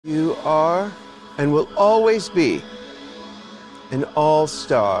You are and will always be an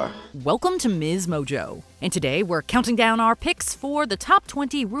all-star. Welcome to MsMojo, and today we're counting down our picks for the top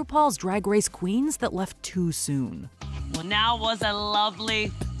 20 RuPaul's Drag Race queens that left too soon. Well, now was a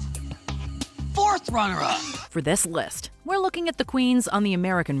lovely fourth runner-up. For this list, we're looking at the queens on the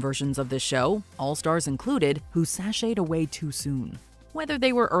American versions of this show, All-Stars included, who sashayed away too soon. Whether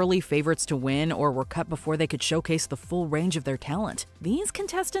they were early favorites to win or were cut before they could showcase the full range of their talent, these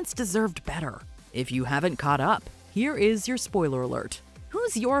contestants deserved better. If you haven't caught up, here is your spoiler alert.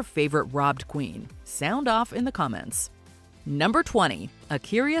 Who's your favorite robbed queen? Sound off in the comments. Number 20,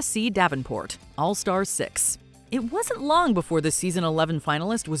 Akira C. Davenport, All-Stars 6. It wasn't long before the season 11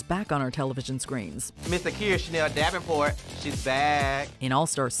 finalist was back on our television screens. Miss Akira Chanel Davenport, she's back. In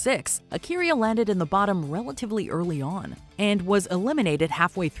All-Stars 6, Akira landed in the bottom relatively early on and was eliminated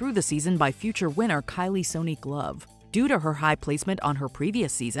halfway through the season by future winner Kylie Sonique Love. Due to her high placement on her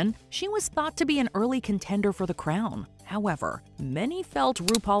previous season, she was thought to be an early contender for the crown. However, many felt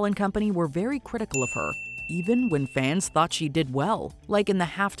RuPaul and company were very critical of her, even when fans thought she did well, like in the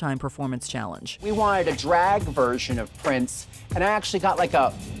halftime performance challenge. We wanted a drag version of Prince, and I actually got like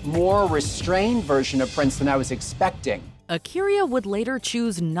a more restrained version of Prince than I was expecting. Akira would later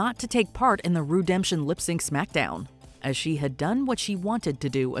choose not to take part in the Redemption Lip Sync Smackdown, as she had done what she wanted to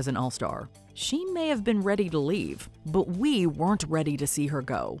do as an all-star. She may have been ready to leave, but we weren't ready to see her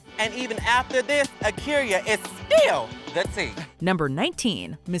go. And even after this, Akira is still the tea. Number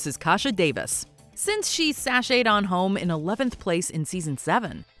 19, Mrs. Kasha Davis. Since she sashayed on home in 11th place in season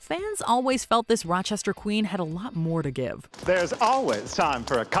 7, fans always felt this Rochester queen had a lot more to give. There's always time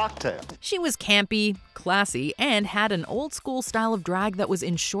for a cocktail. She was campy, classy, and had an old-school style of drag that was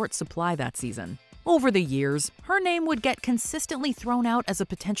in short supply that season. Over the years, her name would get consistently thrown out as a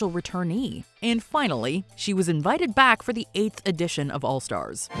potential returnee. And finally, she was invited back for the 8th edition of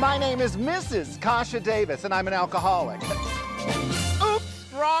All-Stars. My name is Mrs. Kasha Davis, and I'm an alcoholic.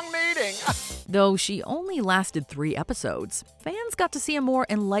 Oops, wrong meeting. Though she only lasted 3 episodes, fans got to see a more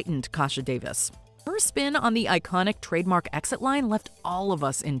enlightened Kasha Davis. Her spin on the iconic trademark exit line left all of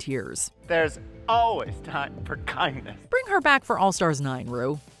us in tears. There's always time for kindness. Bring her back for All-Stars 9,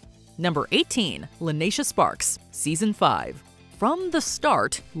 Ru. Number 18, Lanacia Sparks, Season 5. From the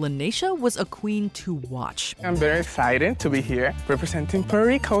start, Lanacia was a queen to watch. I'm very excited to be here representing Puerto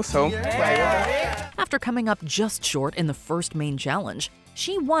Rico, After coming up just short in the first main challenge,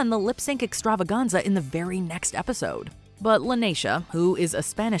 she won the lip sync extravaganza in the very next episode. But Lanacia, who is a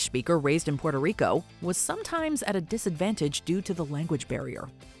Spanish speaker raised in Puerto Rico, was sometimes at a disadvantage due to the language barrier.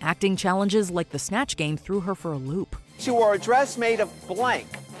 Acting challenges like the Snatch Game threw her for a loop. She wore a dress made of blank,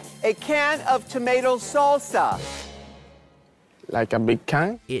 a can of tomato salsa. like a big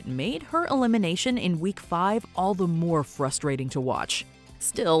can. It made her elimination in week 5 all the more frustrating to watch.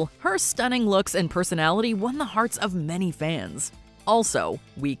 Still, her stunning looks and personality won the hearts of many fans. Also,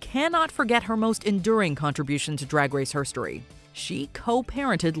 we cannot forget her most enduring contribution to Drag Race history. She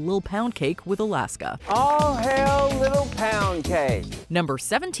co-parented Lil Pound Cake with Alaska. All hail Little Pound Cake. Number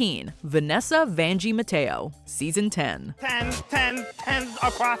 17, Vanessa Vanjie Mateo, Season 10. 10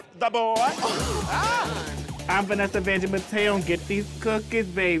 across the board. I'm Vanessa Vanjie Mateo, and get these cookies,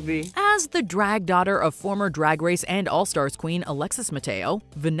 baby. As the drag daughter of former Drag Race and All-Stars queen Alexis Mateo,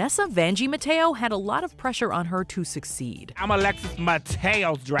 Vanessa Vanjie Mateo had a lot of pressure on her to succeed. I'm Alexis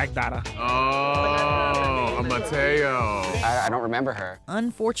Mateo's drag daughter. Oh, a Mateo. I don't remember her.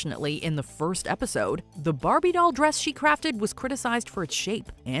 Unfortunately, in the first episode, the Barbie doll dress she crafted was criticized for its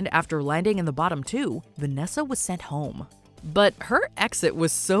shape, and after landing in the bottom 2, Vanessa was sent home. But her exit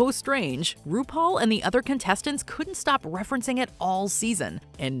was so strange, RuPaul and the other contestants couldn't stop referencing it all season,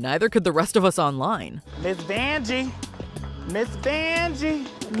 and neither could the rest of us online. Miss Vanjie, Miss Vanjie,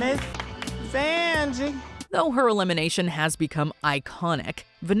 Miss Vanjie. Though her elimination has become iconic,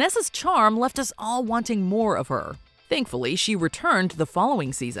 Vanessa's charm left us all wanting more of her. Thankfully, she returned the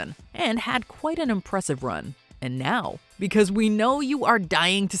following season and had quite an impressive run. And now, because we know you are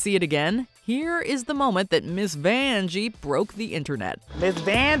dying to see it again, here is the moment that Miss Vanjie broke the internet. Miss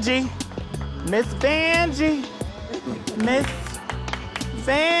Vanjie, Miss Vanjie, Miss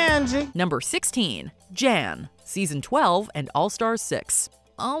Vanjie. Number 16, Jan, Season 12 and All-Stars 6.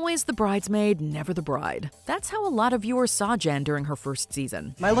 Always the bridesmaid, never the bride. That's how a lot of viewers saw Jan during her first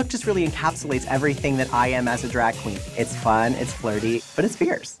season. My look just really encapsulates everything that I am as a drag queen. It's fun, it's flirty, but it's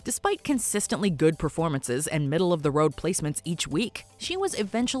fierce. Despite consistently good performances and middle-of-the-road placements each week, she was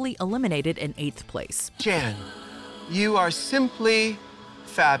eventually eliminated in 8th place. Jan, you are simply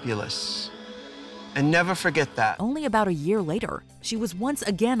fabulous. And never forget that. Only about a year later, she was once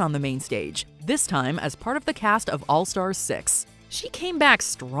again on the main stage, this time as part of the cast of All-Stars 6. she came back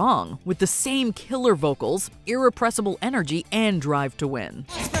strong with the same killer vocals, irrepressible energy, and drive to win.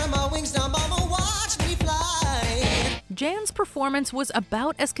 Jan's performance was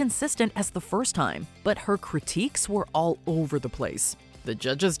about as consistent as the first time, but her critiques were all over the place. The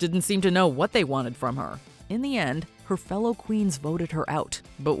judges didn't seem to know what they wanted from her. In the end, her fellow queens voted her out,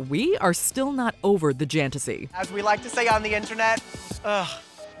 but we are still not over the Jantasy. As we like to say on the internet, ugh,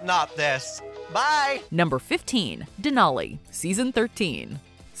 not this. Bye! Number 15, Denali, Season 13.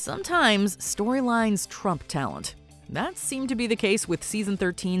 Sometimes storylines trump talent. That seemed to be the case with Season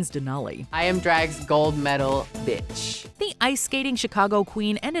 13's Denali. I am drag's gold medal bitch. The ice skating Chicago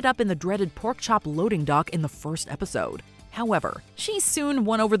queen ended up in the dreaded pork chop loading dock in the first episode. However, she soon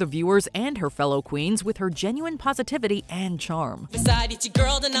won over the viewers and her fellow queens with her genuine positivity and charm. It's your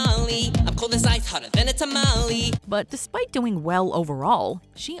girl Denali. I'm cold as ice, hotter than a tamale. But despite doing well overall,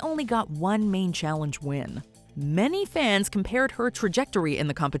 she only got one main challenge win. Many fans compared her trajectory in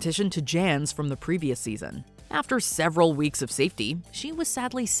the competition to Jan's from the previous season. After several weeks of safety, she was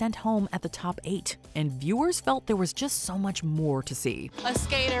sadly sent home at the top 8, and viewers felt there was just so much more to see. A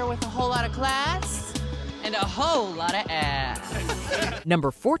skater with a whole lot of class and a whole lot of ass.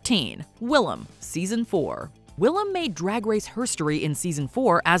 Number 14, Willem, Season 4. Willem made Drag Race history in Season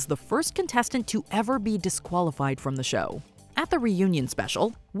 4 as the first contestant to ever be disqualified from the show. At the reunion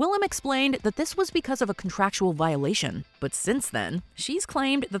special, Willem explained that this was because of a contractual violation, but since then, she's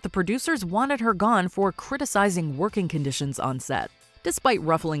claimed that the producers wanted her gone for criticizing working conditions on set. Despite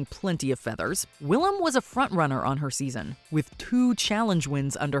ruffling plenty of feathers, Willem was a frontrunner on her season, with 2 challenge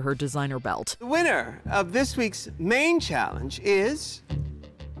wins under her designer belt. The winner of this week's main challenge is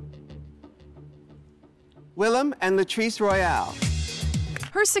Willem and Latrice Royale.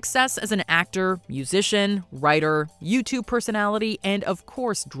 Her success as an actor, musician, writer, YouTube personality, and of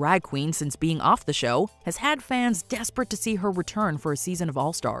course drag queen since being off the show has had fans desperate to see her return for a season of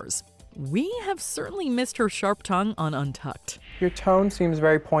All Stars. We have certainly missed her sharp tongue on Untucked. Your tone seems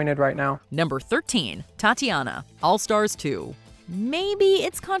very pointed right now. Number 13, Tatiana, All Stars 2. Maybe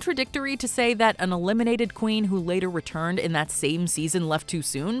it's contradictory to say that an eliminated queen who later returned in that same season left too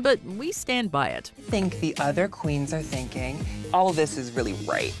soon, but we stand by it. I think the other queens are thinking, all this is really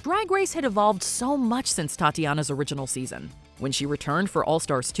right. Drag Race had evolved so much since Tatiana's original season. When she returned for All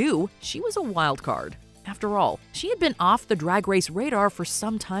Stars 2, she was a wild card. After all, she had been off the Drag Race radar for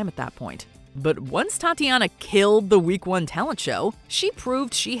some time at that point. But once Tatiana killed the Week 1 talent show, she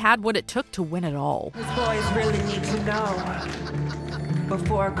proved she had what it took to win it all. These boys really need to know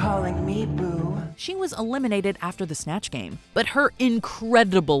before calling me boo. She was eliminated after the Snatch Game, but her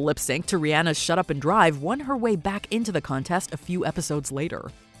incredible lip sync to Rihanna's Shut Up and Drive won her way back into the contest a few episodes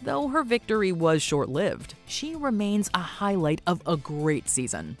later. Though her victory was short-lived, she remains a highlight of a great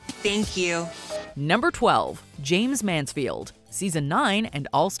season. Thank you. Number 12, James Mansfield, Season 9 and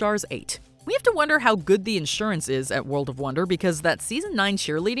All Stars 8. We have to wonder how good the insurance is at World of Wonder because that Season 9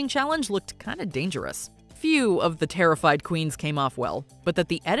 cheerleading challenge looked kinda dangerous. Few of the terrified queens came off well, but that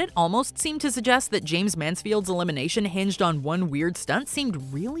the edit almost seemed to suggest that James Mansfield's elimination hinged on one weird stunt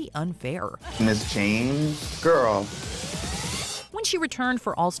seemed really unfair. Miss James, girl. When she returned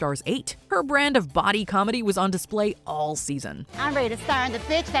for All Stars 8, her brand of body comedy was on display all season. I'm ready to star in the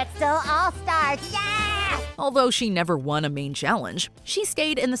bitch that's still All Stars, yeah! Although she never won a main challenge, she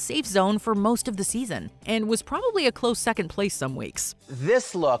stayed in the safe zone for most of the season and was probably a close second place some weeks.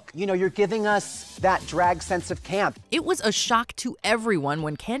 This look, you're giving us that drag sense of camp. It was a shock to everyone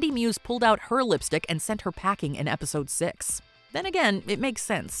when Candy Muse pulled out her lipstick and sent her packing in episode 6. Then again, it makes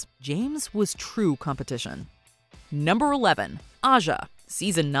sense. James was true competition. Number 11, Aja,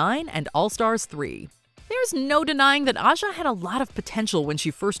 Season 9 and All Stars 3. There's no denying that Aja had a lot of potential when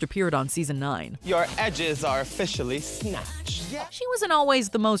she first appeared on Season 9. Your edges are officially snatched. Yeah. She wasn't always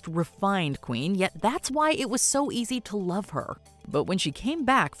the most refined queen, yet that's why it was so easy to love her. But when she came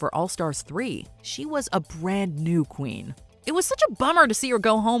back for All Stars 3, she was a brand new queen. It was such a bummer to see her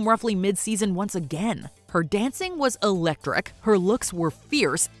go home roughly mid-season once again. Her dancing was electric, her looks were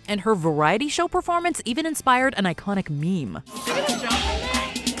fierce, and her variety show performance even inspired an iconic meme.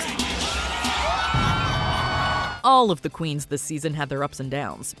 All of the queens this season had their ups and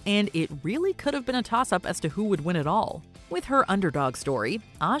downs, and it really could have been a toss-up as to who would win it all. With her underdog story,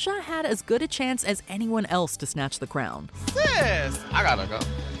 Aja had as good a chance as anyone else to snatch the crown. Sis, I gotta go.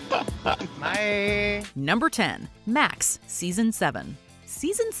 Bye. Number 10, Max, Season 7.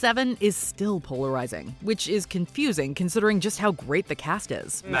 Season 7 is still polarizing, which is confusing considering just how great the cast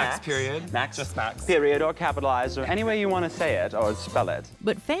is. Max, period. Max, just Max. Period or capitalized or any way you want to say it or spell it.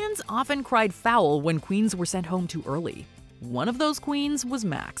 But fans often cried foul when queens were sent home too early. One of those queens was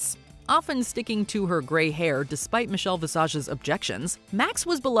Max. Often sticking to her gray hair despite Michelle Visage's objections, Max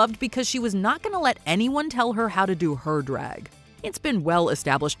was beloved because she was not going to let anyone tell her how to do her drag. It's been well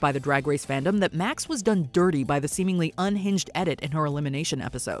established by the Drag Race fandom that Max was done dirty by the seemingly unhinged edit in her elimination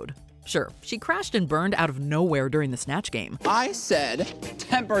episode. Sure, she crashed and burned out of nowhere during the Snatch Game. I said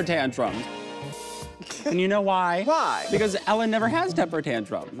temper tantrums. And you know why? Why? Because Ellen never has temper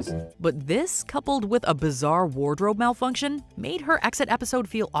tantrums. But this, coupled with a bizarre wardrobe malfunction, made her exit episode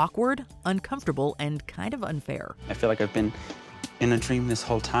feel awkward, uncomfortable, and kind of unfair. I feel like I've been in a dream this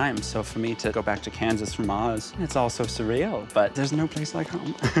whole time, so for me to go back to Kansas from Oz, it's all so surreal, but there's no place like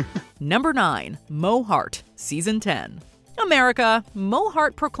home. Number 9. Mo Hart, Season 10. America, Mo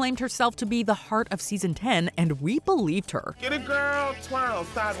Hart proclaimed herself to be the heart of Season 10, and we believed her. Get it, girl. Twirl,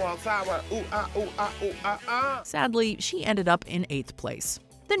 sidewalk, sidewalk, ooh, ah, ooh, ah, ooh, ah, ah. Sadly, she ended up in 8th place.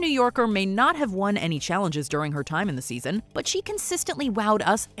 The New Yorker may not have won any challenges during her time in the season, but she consistently wowed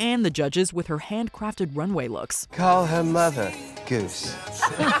us and the judges with her handcrafted runway looks. Call her mother Goose.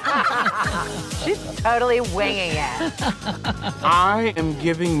 She's totally winging it. I am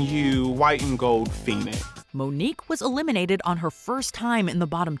giving you white and gold Phoenix. Monique was eliminated on her first time in the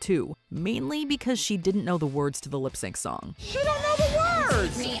bottom 2, mainly because she didn't know the words to the lip sync song. She don't know the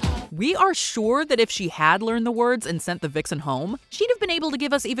words! We are sure that if she had learned the words and sent the vixen home, she'd have been able to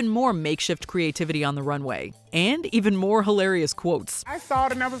give us even more makeshift creativity on the runway, and even more hilarious quotes. I saw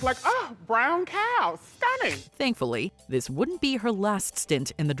it and I was like, oh, brown cow, stunning. Thankfully, this wouldn't be her last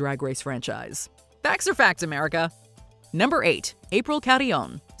stint in the Drag Race franchise. Facts are facts, America. Number 8. April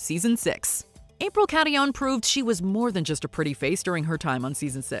Carrion, Season 6. April Carrion proved she was more than just a pretty face during her time on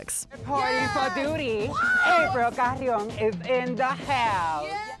Season 6. Reporting for duty, April Carrion is in the house.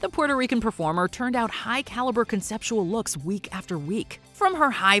 The Puerto Rican performer turned out high-caliber conceptual looks week after week. From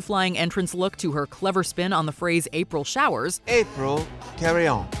her high-flying entrance look to her clever spin on the phrase April showers. April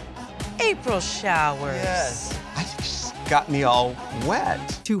Carrion. April showers. Yes. Got me all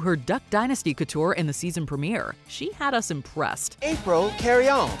wet. To her Duck Dynasty couture in the season premiere, she had us impressed. April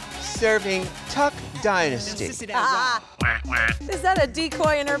Carrion, serving Tuck Dynasty. Is that a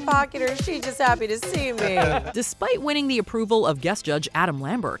decoy in her pocket, or is she just happy to see me? Despite winning the approval of guest judge Adam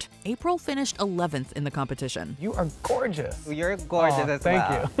Lambert, April finished 11th in the competition. You are gorgeous. You're gorgeous as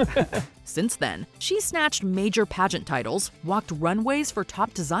well. Thank you. Since then, she snatched major pageant titles, walked runways for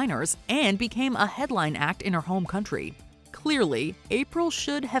top designers, and became a headline act in her home country. Clearly, April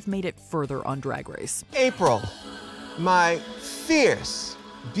should have made it further on Drag Race. April, my fierce,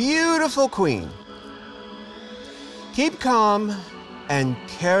 beautiful queen. Keep calm and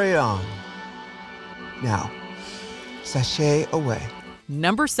carry on. Now, sashay away.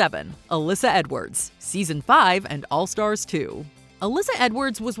 Number 7. Alyssa Edwards, Season 5 and All-Stars 2. Alyssa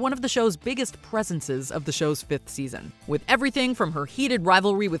Edwards was one of the show's biggest presences of the show's 5th season, with everything from her heated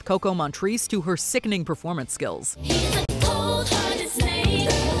rivalry with Coco Montrese to her sickening performance skills.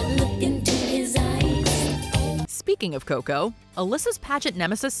 Speaking of Coco, Alyssa's pageant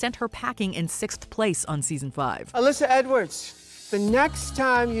nemesis sent her packing in 6th place on Season 5. Alyssa Edwards, the next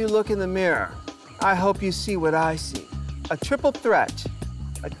time you look in the mirror, I hope you see what I see. A triple threat.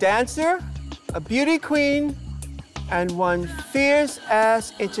 A dancer, a beauty queen, and one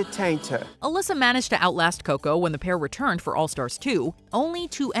fierce-ass entertainer. Alyssa managed to outlast Coco when the pair returned for All-Stars 2, only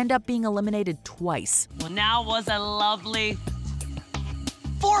to end up being eliminated twice. Well, now was a lovely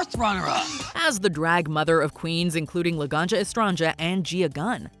 4th runner-up. As the drag mother of queens including Laganja Estranja and Gia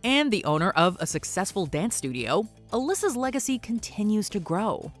Gunn, and the owner of a successful dance studio, Alyssa's legacy continues to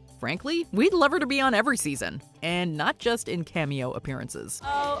grow. Frankly, we'd love her to be on every season, and not just in cameo appearances.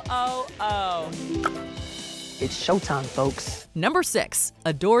 Oh. It's showtime, folks. Number 6.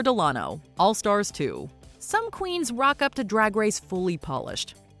 Adore Delano, All-Stars 2. Some queens rock up to Drag Race fully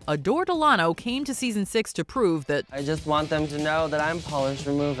polished. Adore Delano came to Season 6 to prove that I just want them to know that I'm polished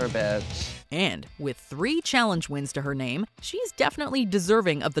remover, bitch. And with 3 challenge wins to her name, she's definitely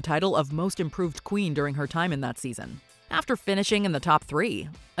deserving of the title of Most Improved Queen during her time in that season. After finishing in the top 3,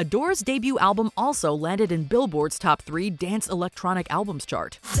 Adore's debut album also landed in Billboard's top 3 Dance Electronic Albums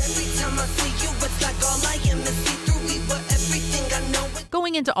chart.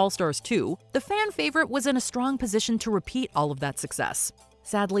 Going into All-Stars 2, the fan favorite was in a strong position to repeat all of that success.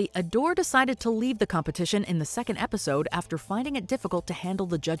 Sadly, Adore decided to leave the competition in the 2nd episode after finding it difficult to handle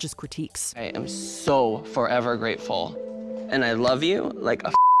the judges' critiques. I am so forever grateful. And I love you like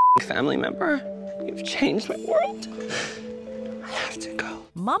a family member. You've changed my world. I have to go.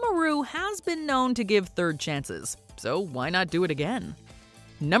 Mama Ru has been known to give 3rd chances, so why not do it again?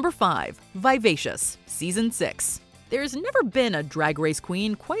 Number 5. Vivacious, Season 6. There's never been a Drag Race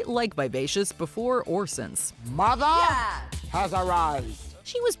queen quite like Vivacious before or since. Mother has arrived.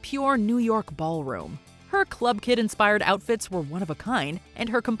 She was pure New York ballroom. Her Club Kid-inspired outfits were one of a kind, and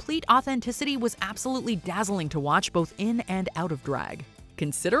her complete authenticity was absolutely dazzling to watch both in and out of drag.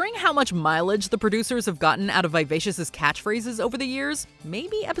 Considering how much mileage the producers have gotten out of Vivacious's catchphrases over the years,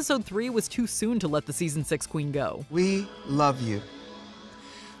 maybe episode 3 was too soon to let the season 6 queen go. We love you.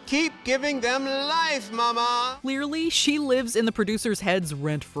 Keep giving them life, mama! Clearly, she lives in the producers' heads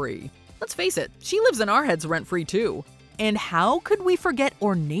rent-free. Let's face it, she lives in our heads rent-free too. And how could we forget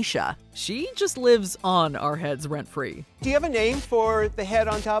Ornacia? She just lives on our heads rent-free. Do you have a name for the head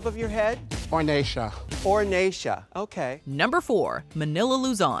on top of your head? Ornacia. Ornacia, okay. Number 4, Manila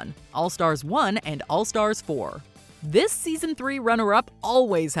Luzon, All-Stars 1 and All-Stars 4. This season 3 runner-up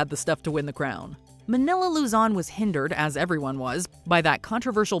always had the stuff to win the crown. Manila Luzon was hindered, as everyone was, by that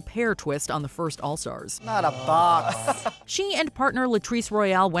controversial pair twist on the first All-Stars. Not a box. She and partner Latrice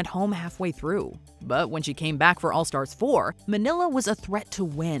Royale went home halfway through. But when she came back for All-Stars 4, Manila was a threat to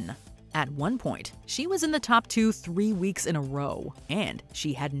win. At one point, she was in the top 2 3 weeks in a row, and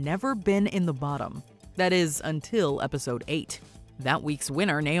she had never been in the bottom. That is, until episode 8. That week's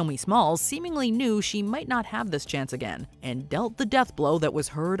winner, Naomi Smalls, seemingly knew she might not have this chance again, and dealt the death blow that was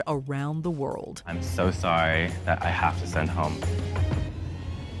heard around the world. I'm so sorry that I have to send home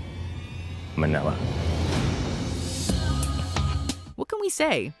Manila. What can we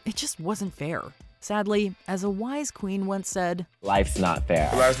say? It just wasn't fair. Sadly, as a wise queen once said, Life's not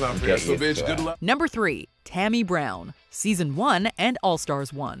fair. Life's not fair, so bitch, good luck. Number 3, Tammie Brown, Season 1 and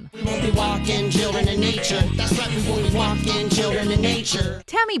All-Stars 1. We won't be walking children in nature. That's right, we won't be walking children in nature.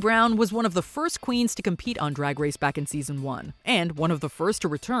 Tammie Brown was one of the first queens to compete on Drag Race back in Season 1, and one of the first to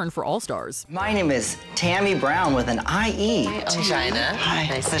return for All-Stars. My name is Tammie Brown with an I-E. China. Hi,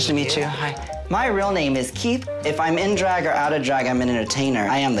 Nice to meet you. Hi. My real name is Keith. If I'm in drag or out of drag, I'm an entertainer.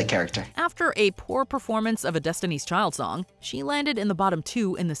 I am the character. After a poor performance of a Destiny's Child song, she landed in the bottom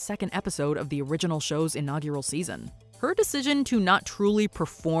 2 in the second episode of the original show's inaugural season. Her decision to not truly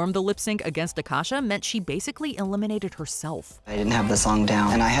perform the lip sync against Akasha meant she basically eliminated herself. I didn't have the song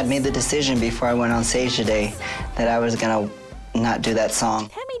down, and I had made the decision before I went on stage today that I was gonna not do that song.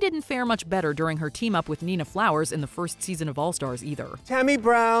 Tammie didn't fare much better during her team-up with Nina Flowers in the first season of All-Stars either. Tammie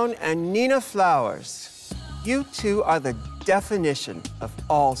Brown and Nina Flowers. You two are the definition of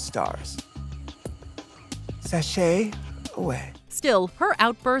all-stars. Sashay away. Still, her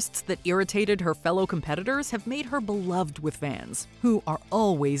outbursts that irritated her fellow competitors have made her beloved with fans, who are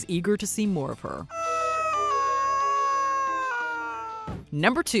always eager to see more of her.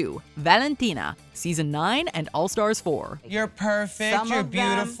 Number 2, Valentina, Season 9 and All-Stars 4. You're perfect, you're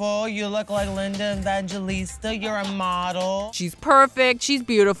beautiful, you look like Linda Evangelista, you're a model. She's perfect, she's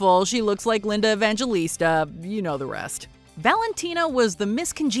beautiful, she looks like Linda Evangelista, you know the rest. Valentina was the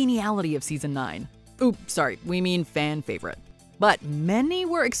Miss Congeniality of Season 9. Oops, sorry, we mean fan favorite. But many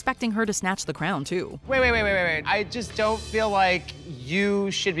were expecting her to snatch the crown, too. Wait. I just don't feel like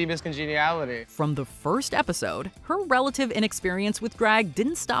you should be Miss Congeniality. From the first episode, her relative inexperience with drag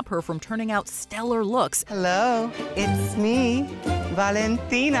didn't stop her from turning out stellar looks. Hello, it's me,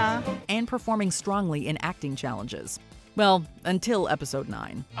 Valentina. And performing strongly in acting challenges. Well, until episode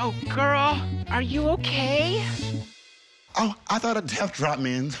 9. Oh, girl, are you okay? Oh, I thought a death drop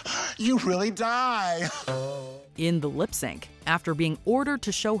means you really die. In the lip sync, after being ordered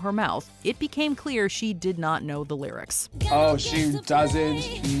to show her mouth, it became clear she did not know the lyrics. Oh, she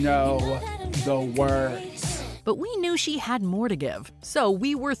doesn't know the words. But we knew she had more to give, so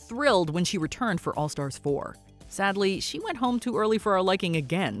we were thrilled when she returned for All-Stars 4. Sadly, she went home too early for our liking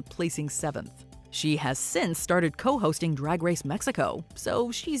again, placing 7th. She has since started co-hosting Drag Race Mexico,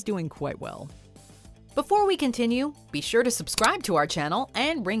 so she's doing quite well. Before we continue, be sure to subscribe to our channel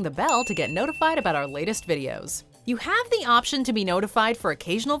and ring the bell to get notified about our latest videos. You have the option to be notified for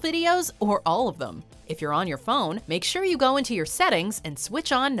occasional videos or all of them. If you're on your phone, make sure you go into your settings and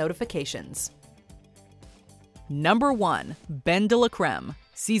switch on notifications. Number 1, Ben de la Creme,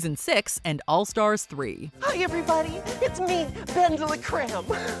 Season 6 and All-Stars 3. Hi everybody, it's me, Ben de la Creme.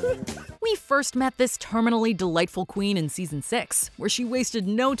 We first met this terminally delightful queen in Season 6, where she wasted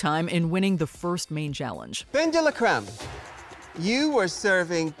no time in winning the first main challenge. Ben de la Creme, you were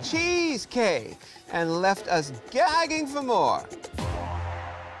serving cheesecake and left us gagging for more.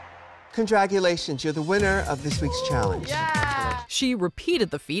 Congratulations, you're the winner of this week's challenge. Yeah! She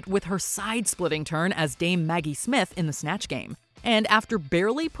repeated the feat with her side-splitting turn as Dame Maggie Smith in the Snatch Game. And after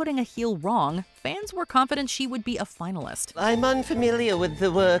barely putting a heel wrong, fans were confident she would be a finalist. I'm unfamiliar with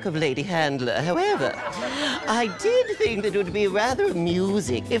the work of Lady Handler. However, I did think that it would be rather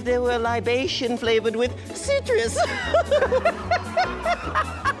amusing if there were a libation flavored with citrus.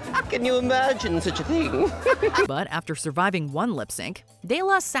 Can you imagine such a thing? But after surviving one lip sync,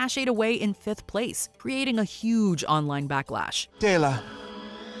 Dela sashayed away in 5th place, creating a huge online backlash. Dela,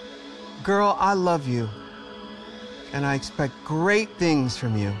 girl, I love you. And I expect great things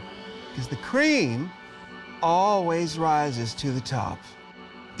from you. Because the cream always rises to the top.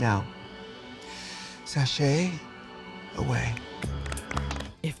 Now, sashay away.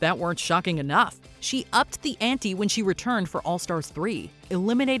 If that weren't shocking enough, she upped the ante when she returned for All Stars 3,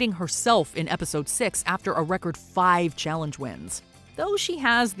 eliminating herself in episode 6 after a record 5 challenge wins. Though she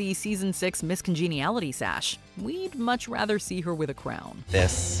has the season 6 Miss Congeniality sash, we'd much rather see her with a crown.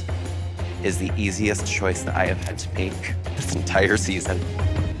 This is the easiest choice that I have had to make this entire season.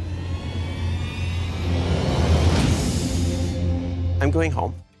 I'm going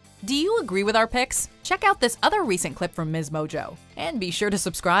home. Do you agree with our picks? Check out this other recent clip from MsMojo. And be sure to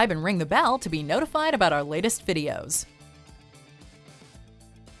subscribe and ring the bell to be notified about our latest videos.